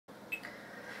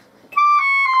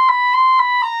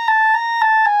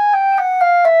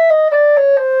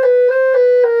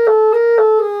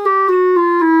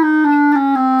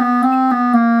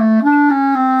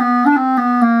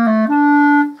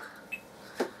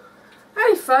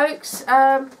folks,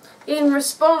 in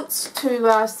response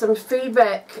to some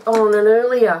feedback on an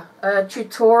earlier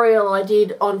tutorial I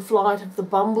did on Flight of the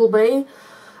Bumblebee,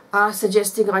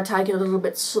 suggesting I take it a little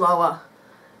bit slower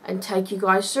and take you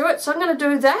guys through it. So I'm going to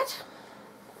do that.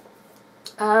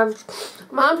 I'm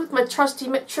armed with my trusty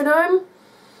metronome.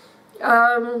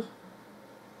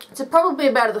 It's probably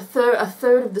about a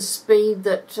third of the speed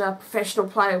that a professional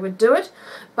player would do it,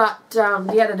 but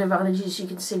the added advantage is you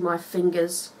can see my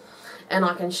fingers and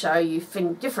I can show you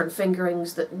different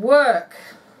fingerings that work.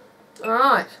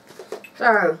 Alright,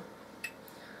 so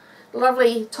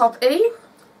lovely top E.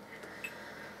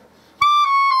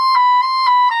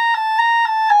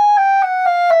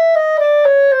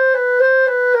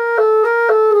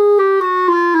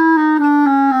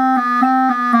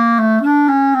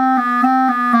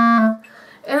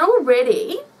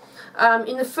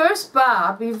 In the first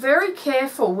bar, be very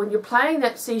careful when you're playing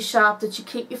that C sharp that you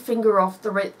keep your finger off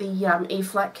the E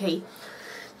flat key.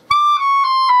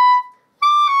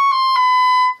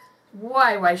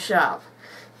 Way sharp.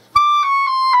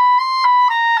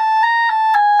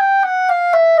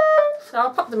 So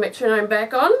I'll pop the metronome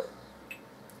back on.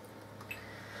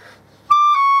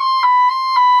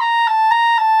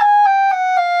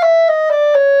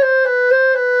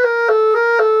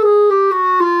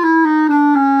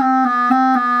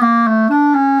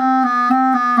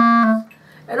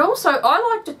 Also,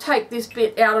 I like to take this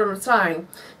bit out on its own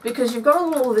because you've got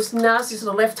all of this nasty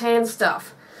sort of left-hand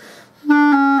stuff.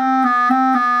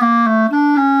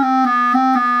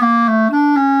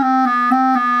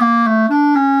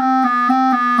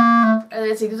 And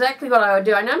that's exactly what I would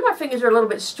do. I know my fingers are a little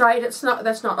bit straight. That's not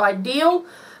ideal,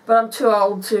 but I'm too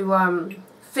old to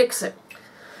fix it.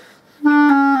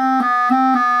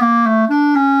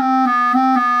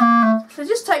 So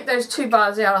just take those two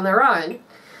bars out on their own.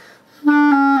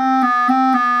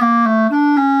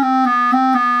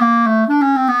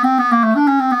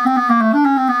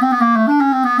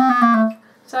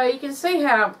 So you can see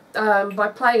how by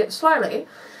playing it slowly,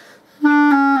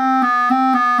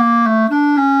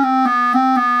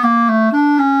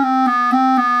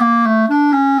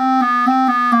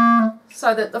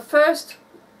 so that the first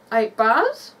 6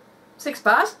 bars,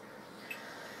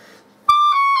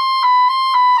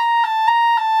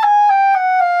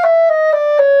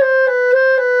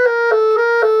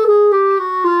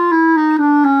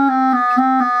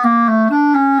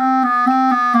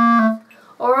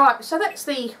 so that's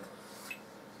the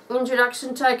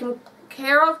introduction taken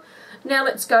care of. Now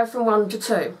let's go from 1 to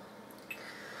 2.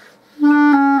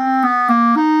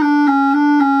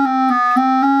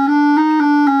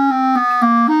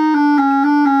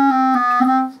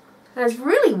 And it's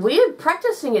really weird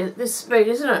practicing it at this speed,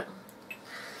 isn't it?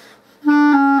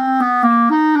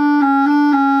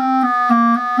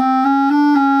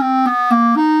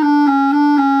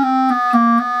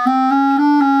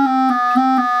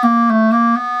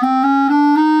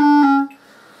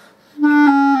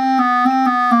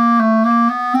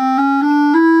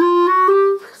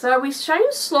 So we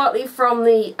changed slightly from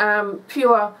the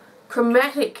pure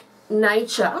chromatic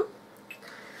nature.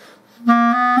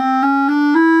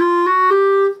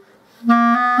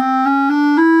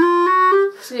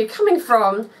 So you're coming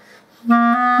from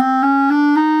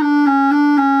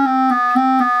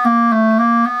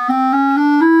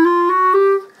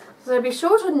so be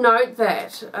sure to note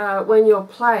that when you're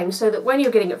playing, so that when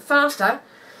you're getting it faster,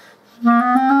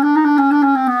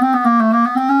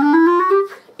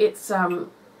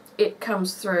 it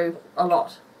comes through a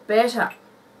lot better.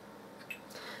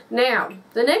 Now,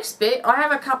 the next bit, I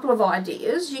have a couple of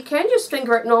ideas. You can just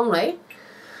finger it normally.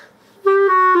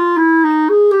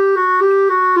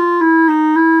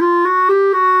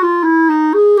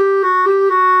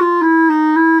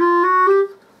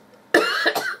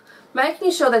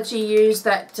 Making sure that you use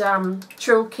that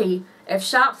trill key F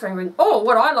sharp fingering. Or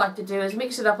what I like to do is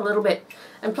mix it up a little bit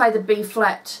and play the B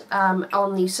flat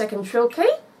on the second trill key.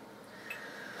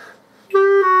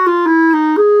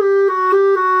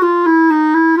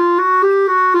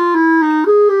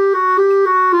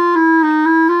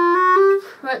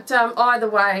 But either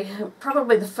way,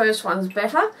 probably the first one's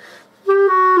better.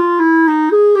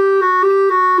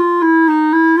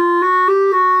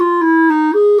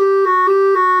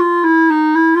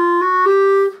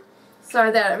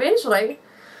 So that eventually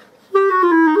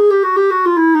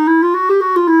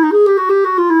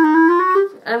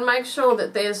and make sure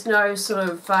that there's no sort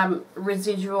of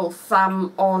residual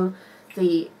thumb on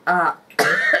the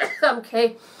thumb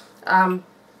key,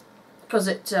 because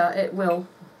it will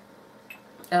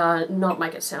not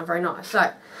make it sound very nice.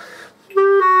 So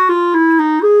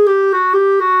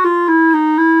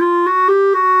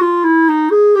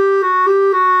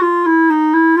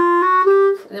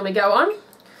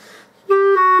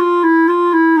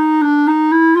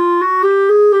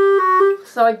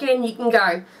again you can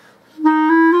go.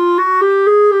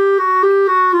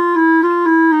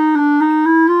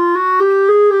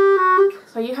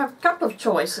 So you have a couple of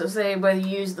choices there, whether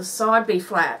you use the side B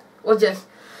flat or just.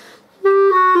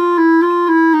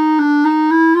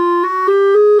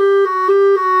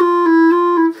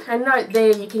 And note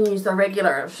there you can use the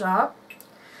regular sharp.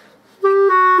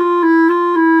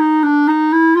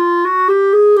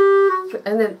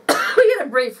 And then we get a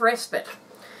brief respite.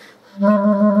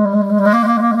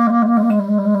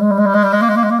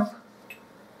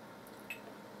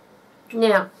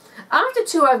 Now, after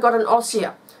 2 I've got an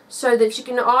ossia, so that you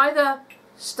can either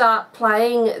start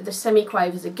playing the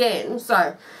semiquavers again,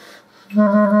 so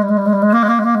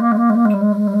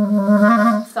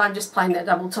I'm just playing that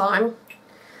double time.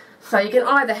 So you can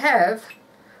either have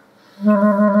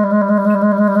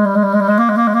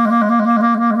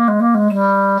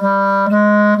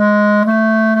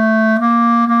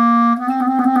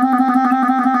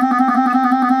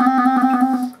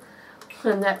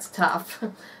and that's tough,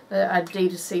 a D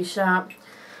to C sharp,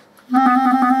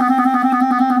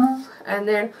 and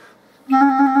then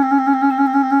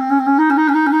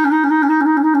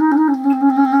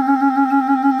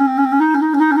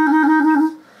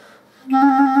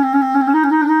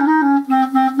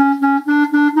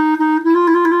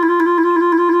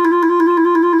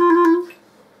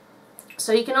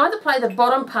so you can either play the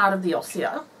bottom part of the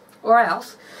ossia or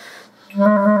else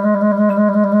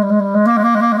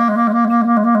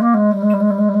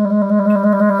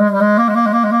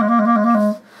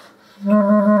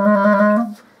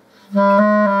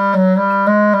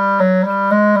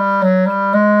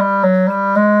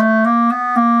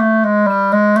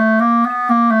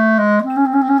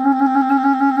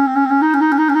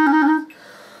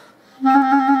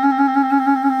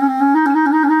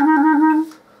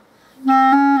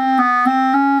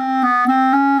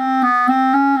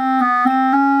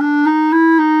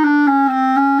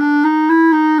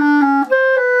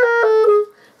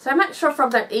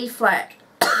from that E flat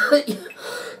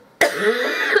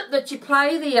that you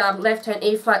play the left hand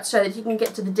E flat so that you can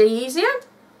get to the D easier.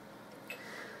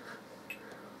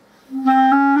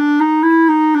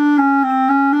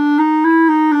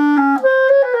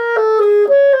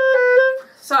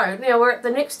 So now we're at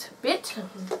the next bit.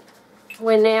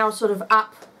 We're now sort of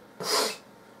up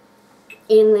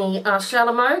in the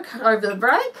Chalamode over the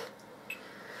break.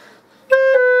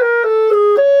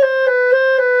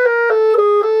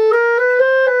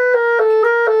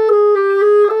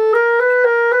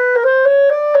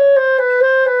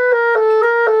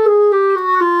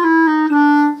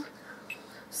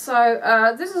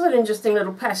 So this is an interesting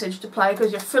little passage to play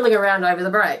because you're filling around over the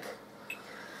break.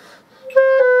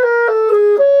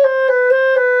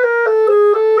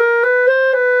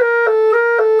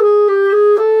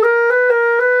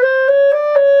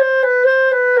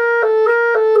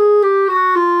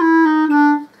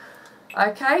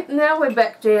 Okay, now we're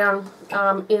back down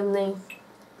in the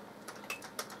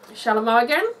Chalamode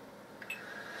again.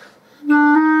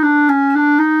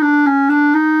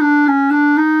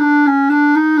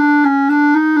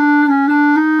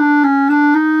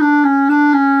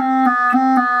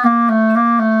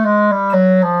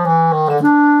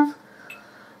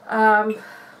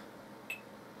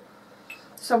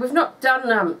 So we've not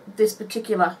done this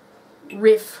particular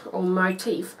riff or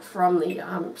motif from the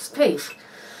piece.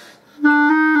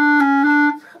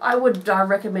 I would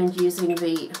recommend using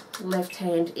the left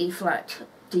hand E flat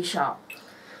D sharp.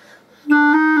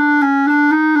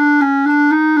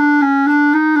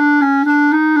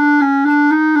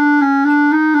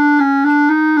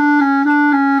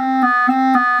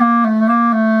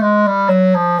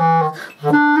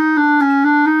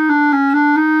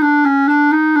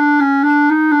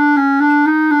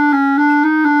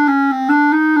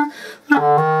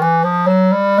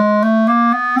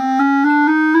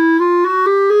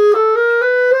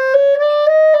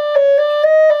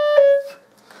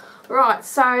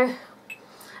 So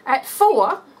at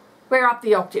 4 we're up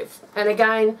the octave, and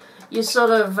again you're sort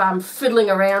of fiddling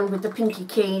around with the pinky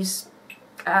keys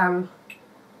sort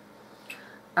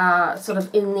of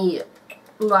in the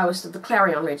lowest of the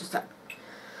clarion register.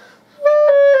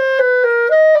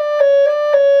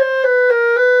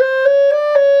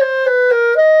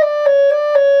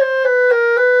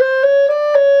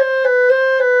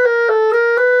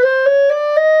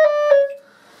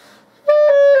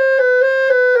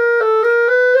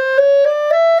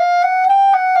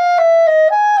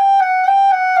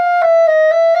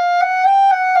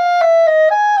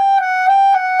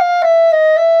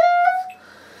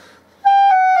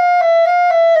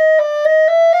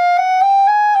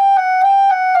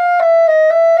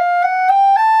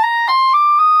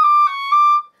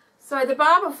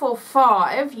 before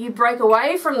 5, you break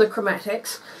away from the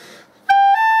chromatics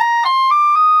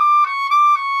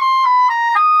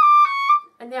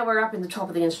and now we're up in the top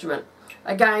of the instrument.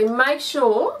 Again, make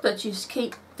sure that you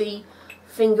keep the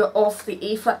finger off the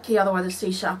E flat key, otherwise the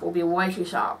C sharp will be way too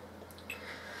sharp.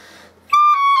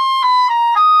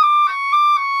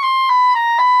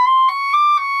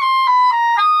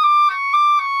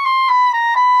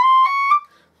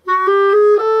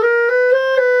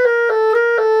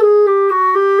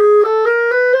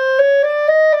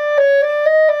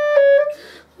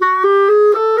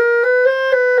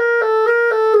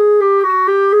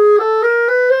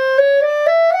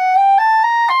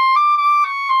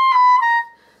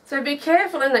 So be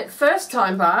careful in that first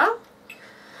time bar.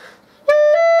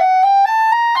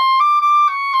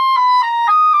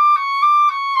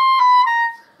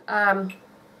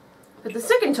 But the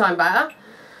second time bar,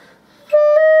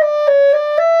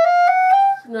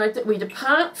 note that we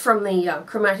depart from the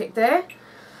chromatic there.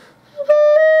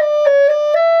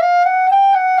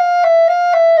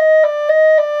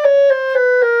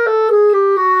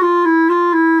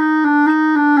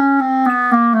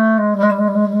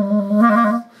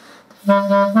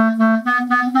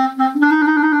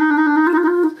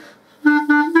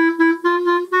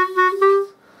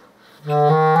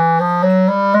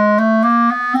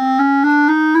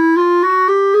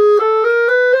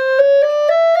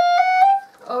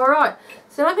 Alright,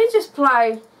 so let me just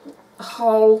play a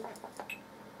whole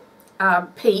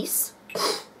piece.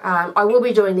 I will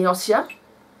be doing the ossia.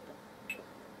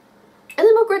 And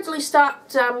then we'll gradually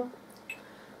start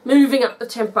moving up the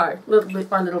tempo little bit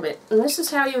by little bit. And this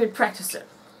is how you would practice it.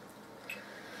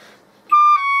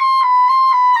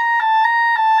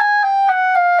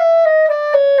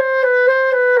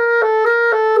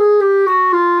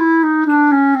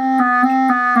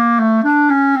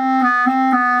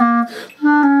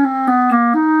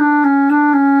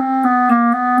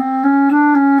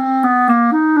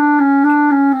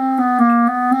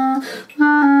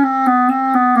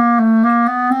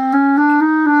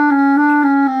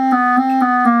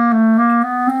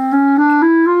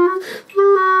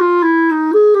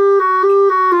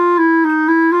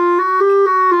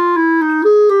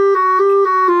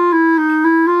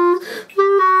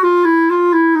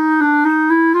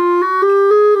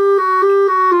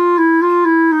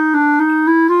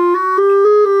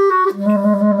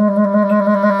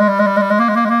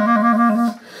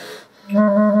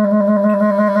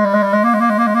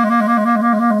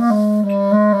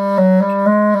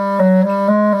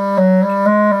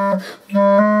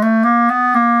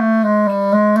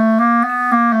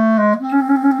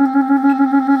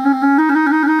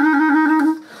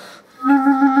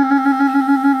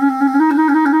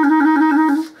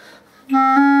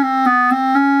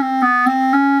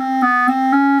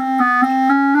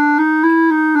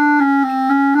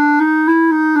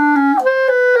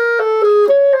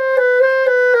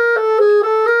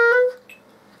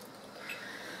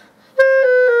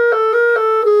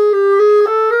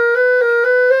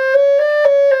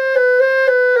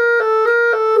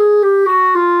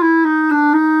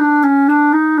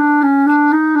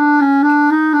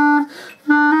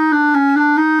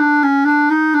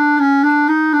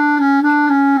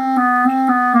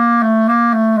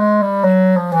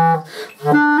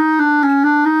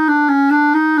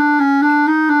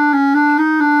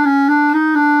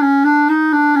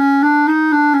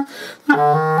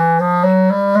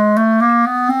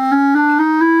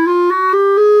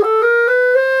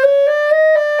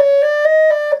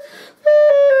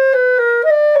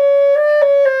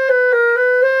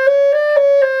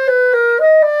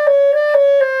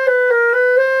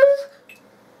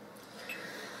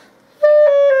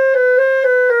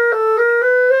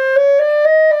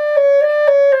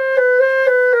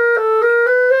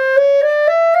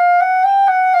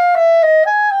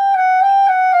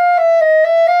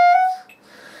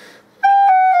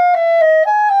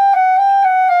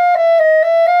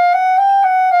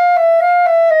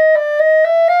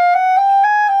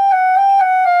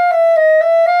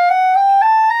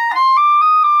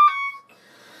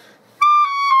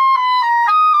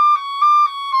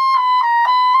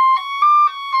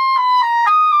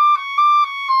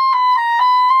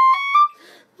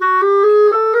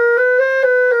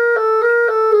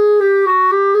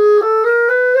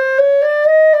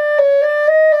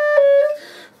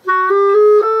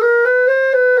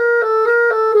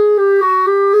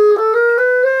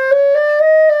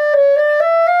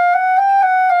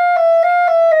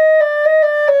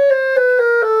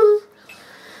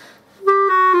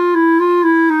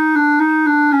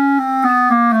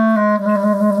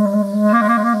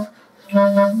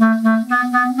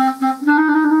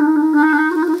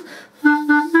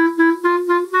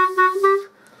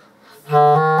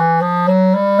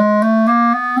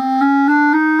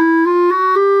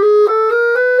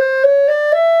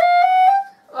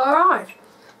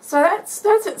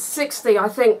 60, I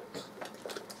think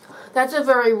that's a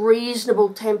very reasonable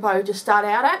tempo to start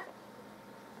out at.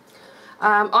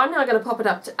 I'm now going to pop it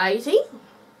up to 80,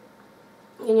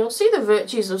 and you'll see the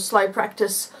virtues of slow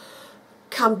practice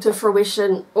come to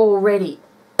fruition already.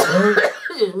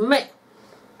 Excuse me.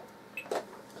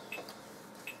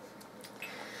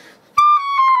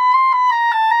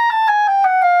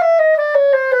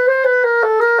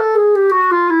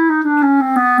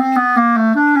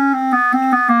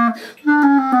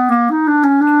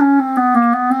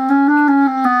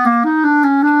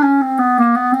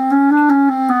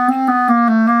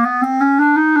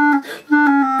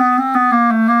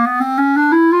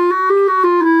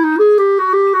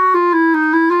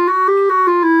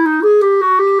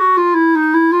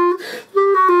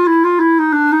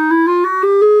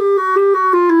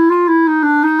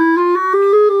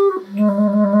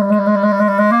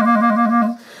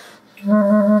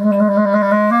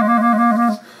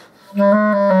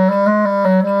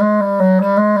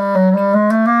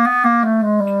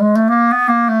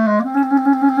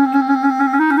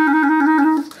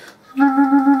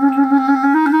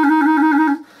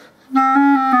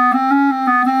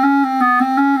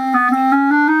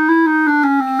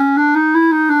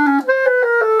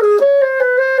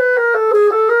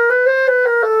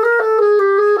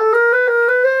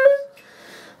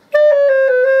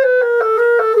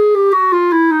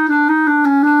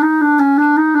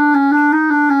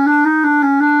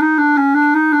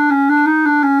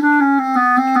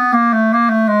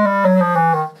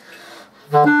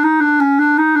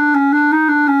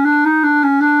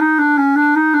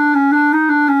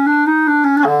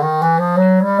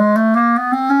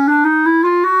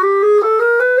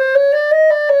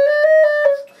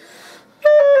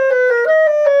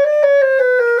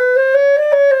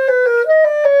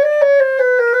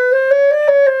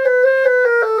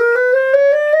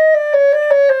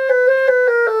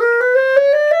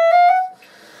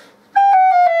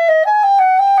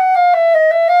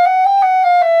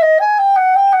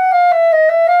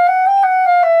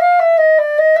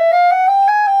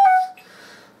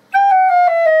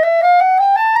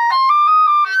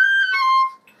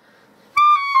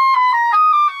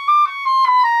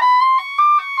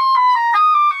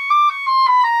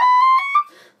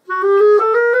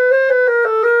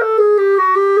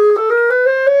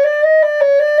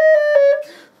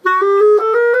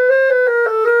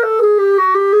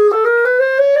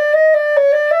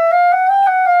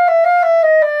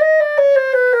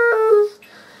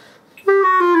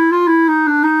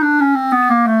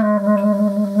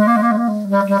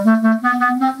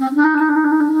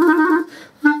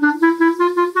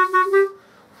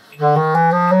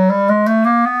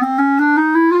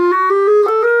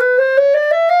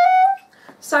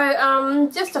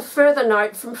 Just a further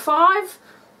note, from 5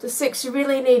 to 6 you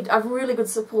really need a really good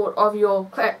support of your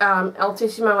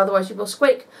altissimo, otherwise you will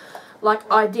squeak like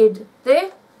I did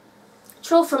there.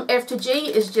 Trill from F to G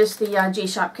is just the G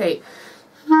sharp key.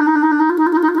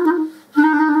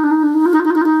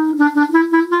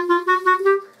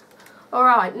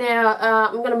 Alright, now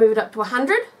I'm going to move it up to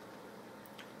 100.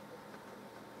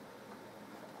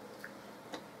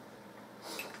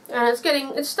 And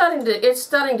it's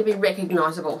starting to be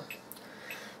recognisable.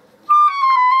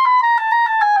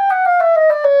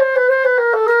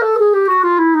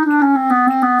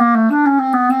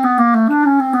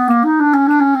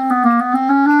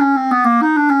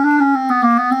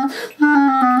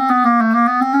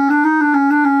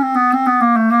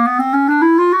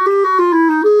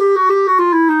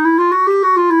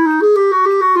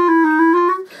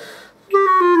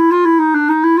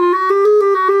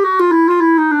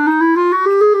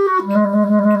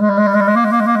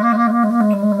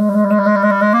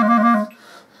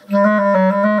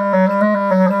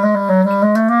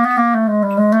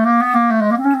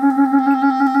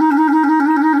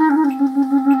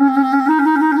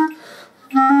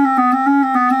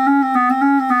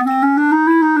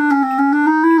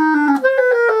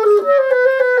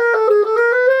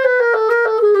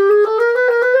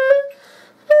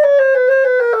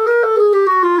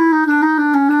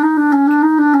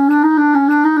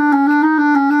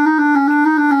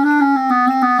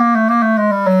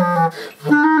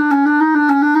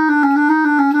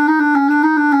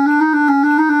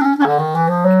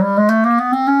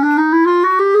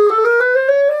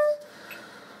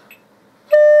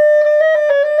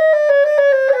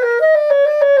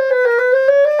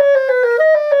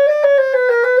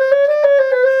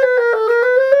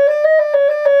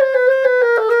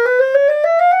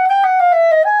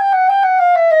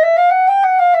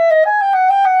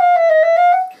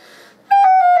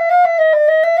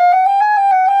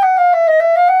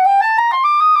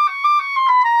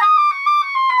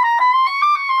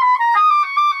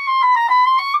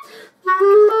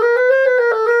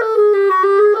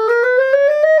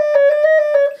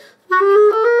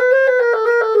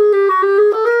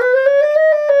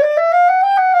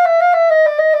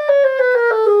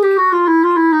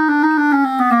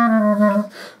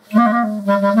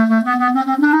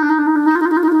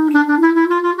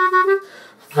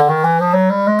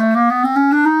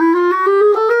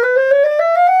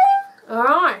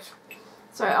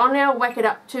 now whack it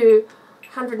up to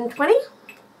 120.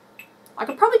 I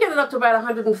could probably get it up to about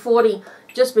 140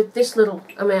 just with this little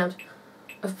amount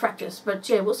of practice, but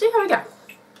yeah, we'll see how we go.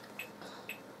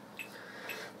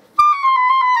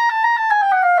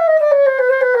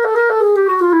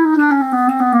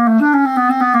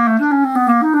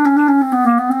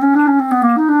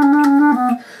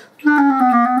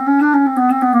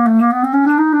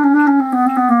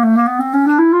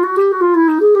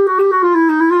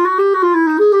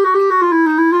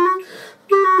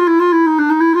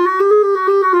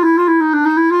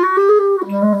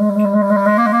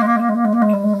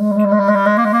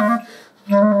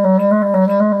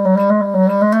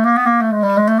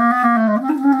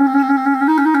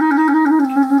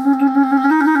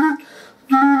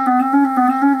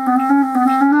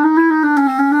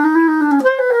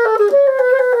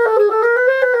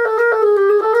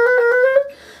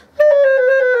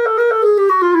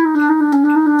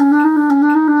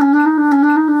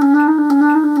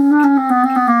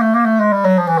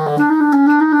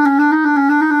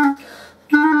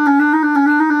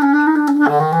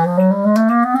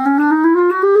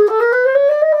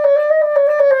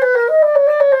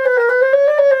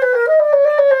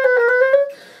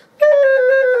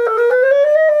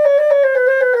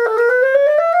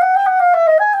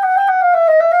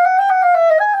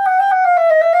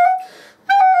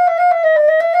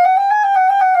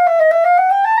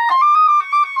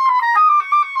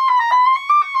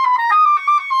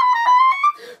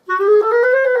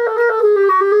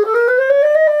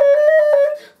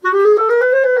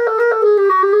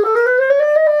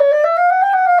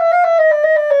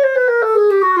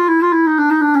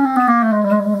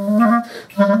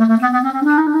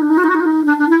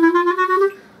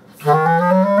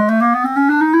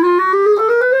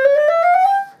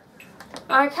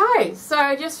 Okay,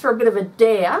 so just for a bit of a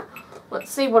dare, let's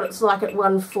see what it's like at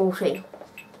 140.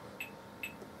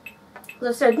 As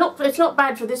I said, it's not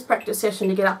bad for this practice session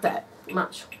to get up that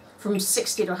much, from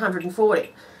 60 to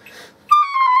 140.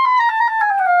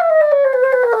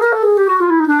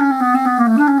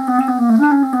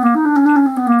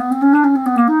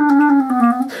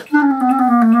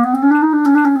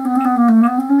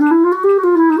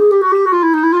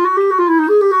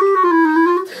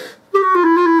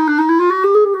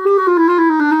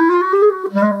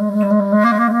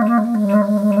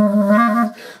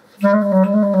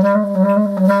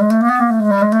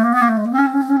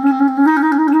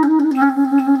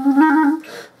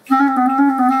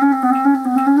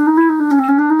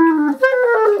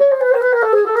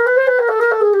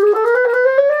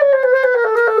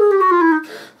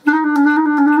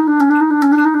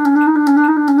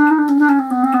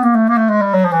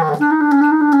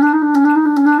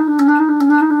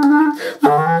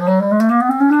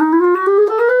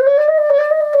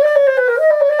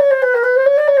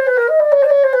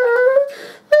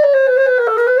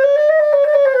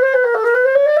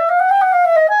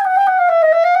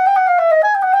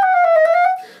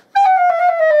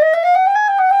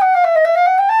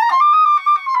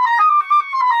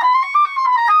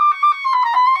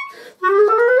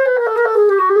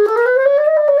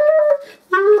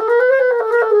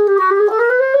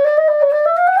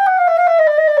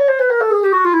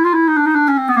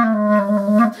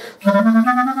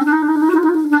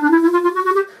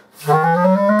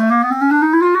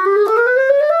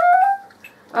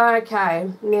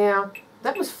 Okay, now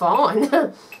that was fine.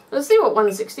 Let's see what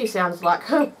 160 sounds like.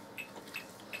 I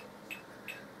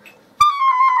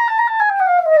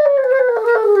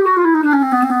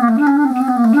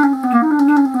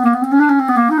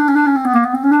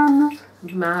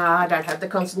don't have the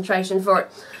concentration for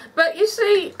it. But you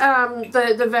see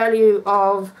the value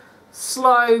of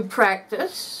slow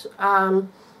practice on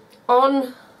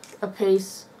a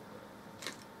piece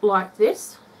like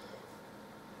this.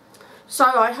 So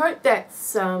I hope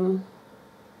that's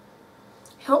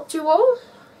helped you all.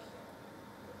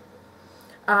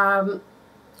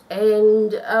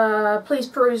 Please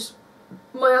peruse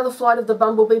my other Flight of the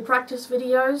Bumblebee practice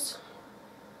videos,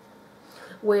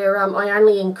 where I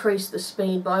only increased the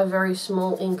speed by a very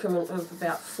small increment of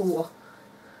about four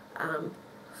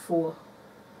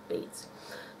beats.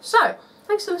 So,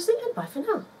 thanks for listening and bye for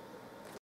now.